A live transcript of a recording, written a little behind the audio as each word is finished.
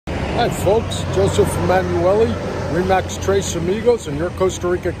Hi folks, Joseph Emanuele, Remax Tres Amigos, and your Costa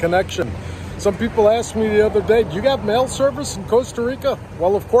Rica connection. Some people asked me the other day, do you have mail service in Costa Rica?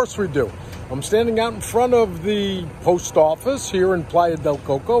 Well, of course we do. I'm standing out in front of the post office here in Playa del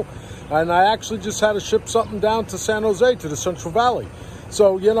Coco, and I actually just had to ship something down to San Jose, to the Central Valley.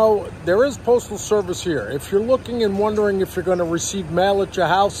 So, you know, there is postal service here. If you're looking and wondering if you're going to receive mail at your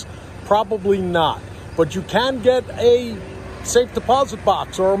house, probably not. But you can get a safe deposit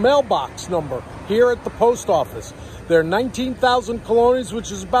box or a mailbox number here at the post office. They're 19,000 colones, which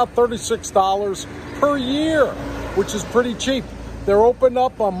is about $36 per year, which is pretty cheap. They're open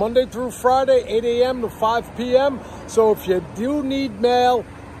up on Monday through Friday, 8 a.m. to 5 p.m. So if you do need mail,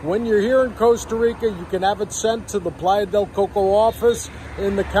 when you're here in Costa Rica, you can have it sent to the Playa del Coco office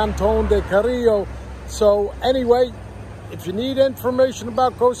in the Canton de Carrillo. So anyway, if you need information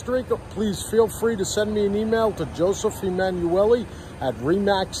about Costa Rica, please feel free to send me an email to Joseph Emanuele at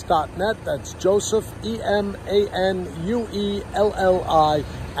remax.net. That's Joseph, E-M-A-N-U-E-L-L-I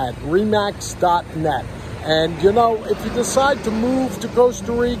at remax.net. And, you know, if you decide to move to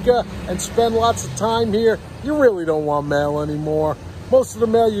Costa Rica and spend lots of time here, you really don't want mail anymore. Most of the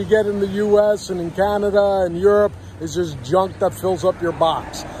mail you get in the U.S. and in Canada and Europe is just junk that fills up your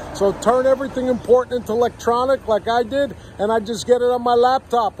box. So turn everything important into electronic like I did, and I just get it on my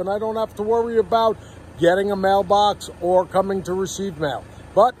laptop, and I don't have to worry about getting a mailbox or coming to receive mail.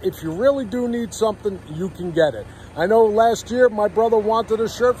 But if you really do need something, you can get it. I know last year my brother wanted a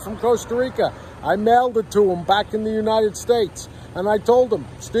shirt from Costa Rica. I mailed it to him back in the United States, and I told him,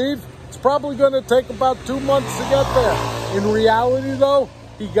 Steve, it's probably going to take about 2 months to get there. In reality, though,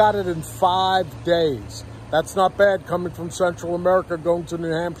 he got it in 5 days. That's not bad coming from Central America going to New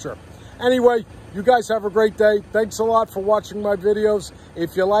Hampshire. Anyway, you guys have a great day. Thanks a lot for watching my videos.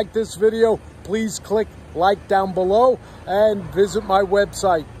 If you like this video, please click like down below and visit my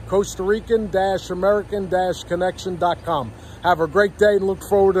website, Costa Rican-American-Connection.com. Have a great day and look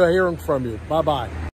forward to hearing from you. Bye-bye.